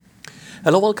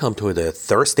Hello, welcome to the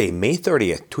Thursday, May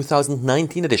 30th,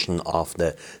 2019 edition of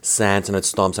the SANS Internet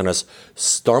Storm Center's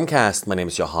StormCast. My name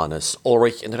is Johannes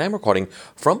Ulrich and today I'm recording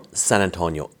from San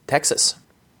Antonio, Texas.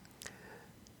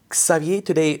 Xavier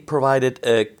today provided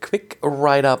a quick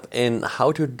write-up in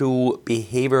how to do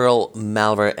behavioral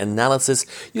malware analysis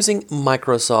using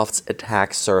Microsoft's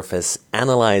Attack Surface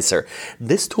Analyzer.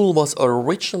 This tool was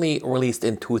originally released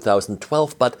in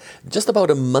 2012, but just about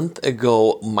a month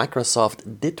ago,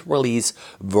 Microsoft did release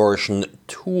version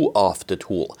 2 of the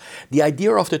tool. The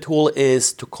idea of the tool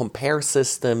is to compare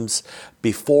systems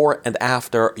before and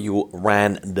after you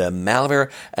ran the malware,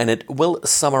 and it will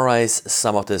summarize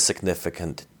some of the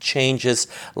significant changes,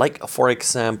 like, for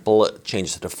example,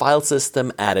 changes to the file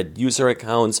system, added user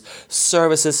accounts,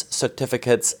 services,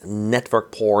 certificates,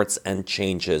 network ports, and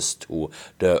changes to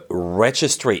the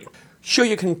registry. Sure,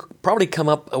 you can probably come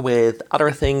up with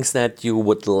other things that you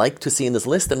would like to see in this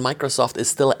list, and Microsoft is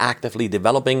still actively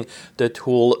developing the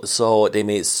tool, so they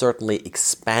may certainly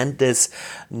expand this.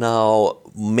 Now,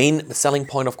 main selling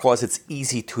point, of course, it's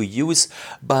easy to use,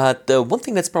 but the one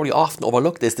thing that's probably often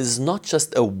overlooked is this is not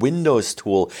just a Windows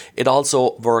tool, it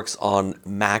also works on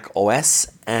Mac OS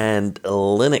and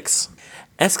Linux.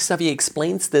 As Xavier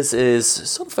explains, this is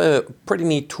sort of a pretty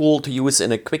neat tool to use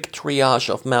in a quick triage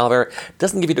of malware.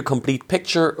 Doesn't give you the complete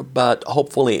picture, but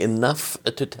hopefully enough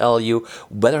to tell you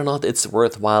whether or not it's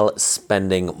worthwhile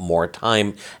spending more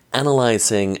time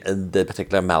analyzing the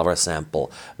particular malware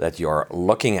sample that you're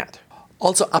looking at.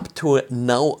 Also, up to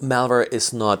now, malware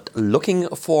is not looking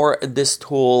for this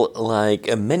tool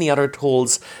like many other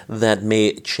tools that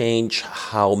may change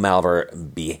how malware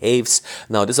behaves.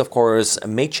 Now, this, of course,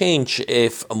 may change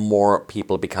if more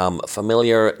people become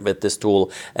familiar with this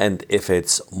tool and if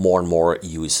it's more and more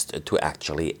used to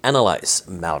actually analyze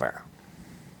malware.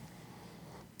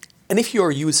 And if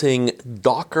you're using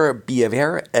Docker, be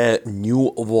aware, a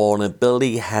new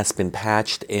vulnerability has been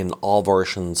patched in all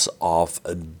versions of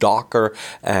Docker,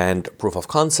 and proof of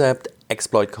concept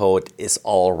exploit code is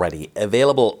already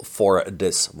available for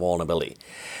this vulnerability.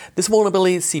 This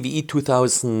vulnerability, CVE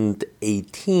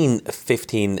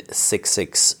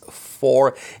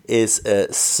 2018-15664, is a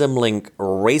symlink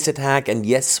race attack, and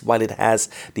yes, while it has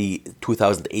the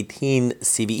 2018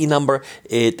 CVE number,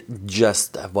 it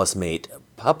just was made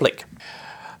public.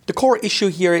 The core issue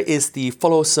here is the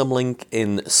follow symlink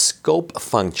in scope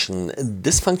function.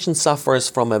 This function suffers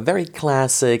from a very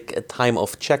classic time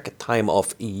of check, time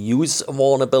of use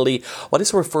vulnerability. What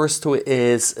this refers to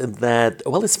is that,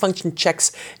 well, this function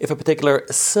checks if a particular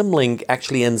symlink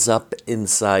actually ends up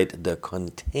inside the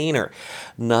container.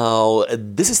 Now,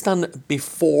 this is done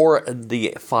before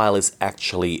the file is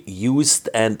actually used,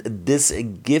 and this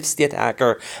gives the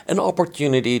attacker an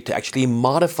opportunity to actually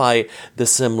modify the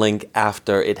symlink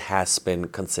after it has been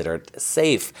considered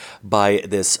safe by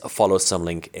this follow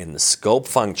symlink in scope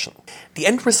function. The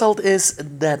end result is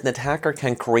that an attacker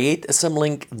can create a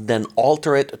symlink, then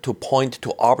alter it to point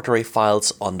to arbitrary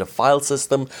files on the file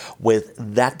system. With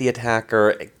that, the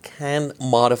attacker can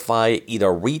modify,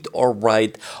 either read or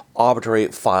write, arbitrary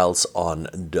files on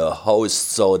the host.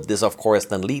 So this, of course,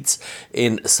 then leads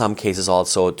in some cases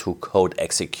also to code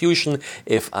execution.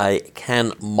 If I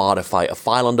can modify a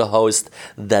file on the host,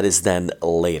 that is then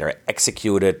later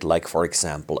executed, like, for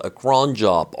example, a cron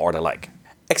job or the like.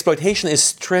 Exploitation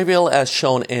is trivial, as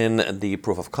shown in the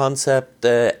proof of concept.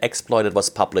 The exploit was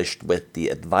published with the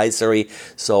advisory,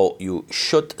 so you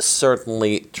should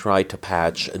certainly try to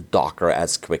patch Docker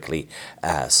as quickly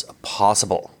as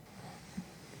possible.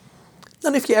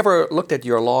 And if you ever looked at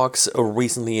your logs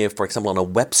recently, for example, on a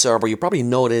web server, you probably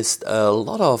noticed a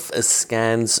lot of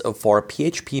scans for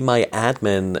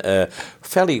phpMyAdmin, a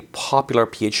fairly popular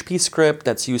PHP script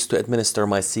that's used to administer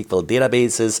MySQL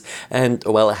databases and,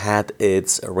 well, had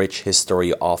its rich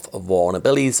history of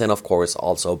vulnerabilities and, of course,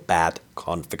 also bad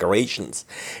configurations.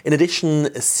 In addition,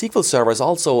 SQL Server is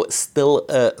also still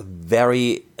a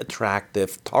very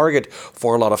attractive target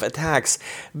for a lot of attacks.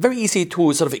 Very easy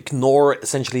to sort of ignore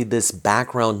essentially this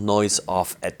background noise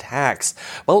of attacks.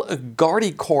 Well,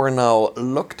 Guardicore now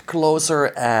looked closer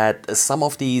at some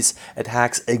of these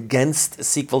attacks against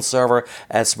SQL Server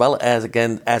as well as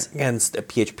against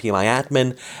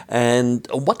phpMyAdmin, and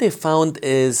what they found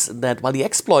is that while the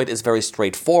exploit is very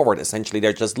straightforward, essentially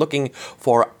they're just looking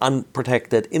for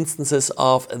unprotected instances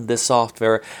of the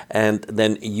software and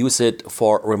then use it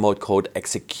for remote code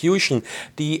execution.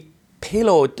 The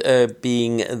payload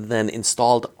being then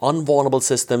installed on vulnerable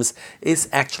systems is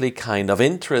actually kind of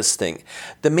interesting.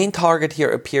 The main target here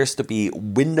appears to be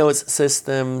Windows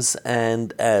systems,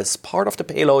 and as part of the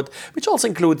payload, which also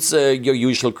includes your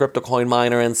usual crypto coin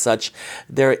miner and such,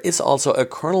 there is also a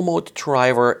kernel mode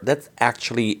driver that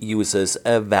actually uses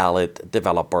a valid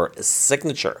developer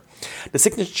signature. The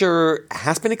signature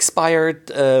has been expired,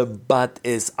 but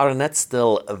is other than that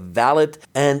still valid,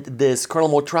 and this kernel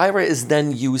mode driver is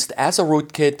then used as a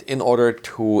rootkit in order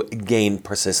to gain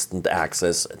persistent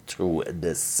access to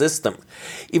the system.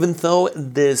 Even though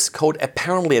this code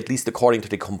apparently, at least according to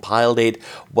the compile date,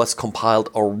 was compiled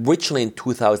originally in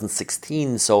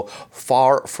 2016, so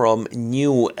far from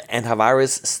new,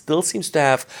 antivirus still seems to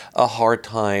have a hard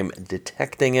time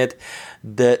detecting it.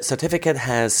 The certificate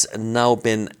has now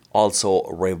been also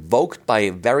revoked by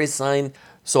VeriSign.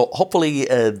 So hopefully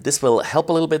this will help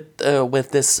a little bit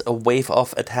with this wave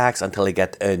of attacks until they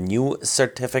get a new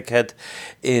certificate.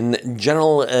 In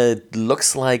general, it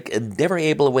looks like they were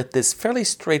able with this fairly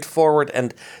straightforward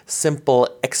and simple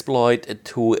exploit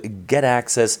to get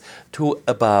access to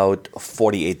about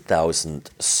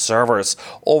 48,000 servers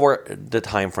over the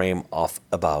time frame of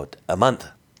about a month.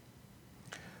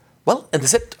 Well, and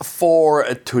that's it for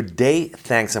today.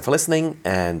 Thanks for listening,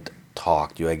 and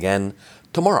talk to you again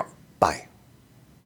tomorrow. Bye.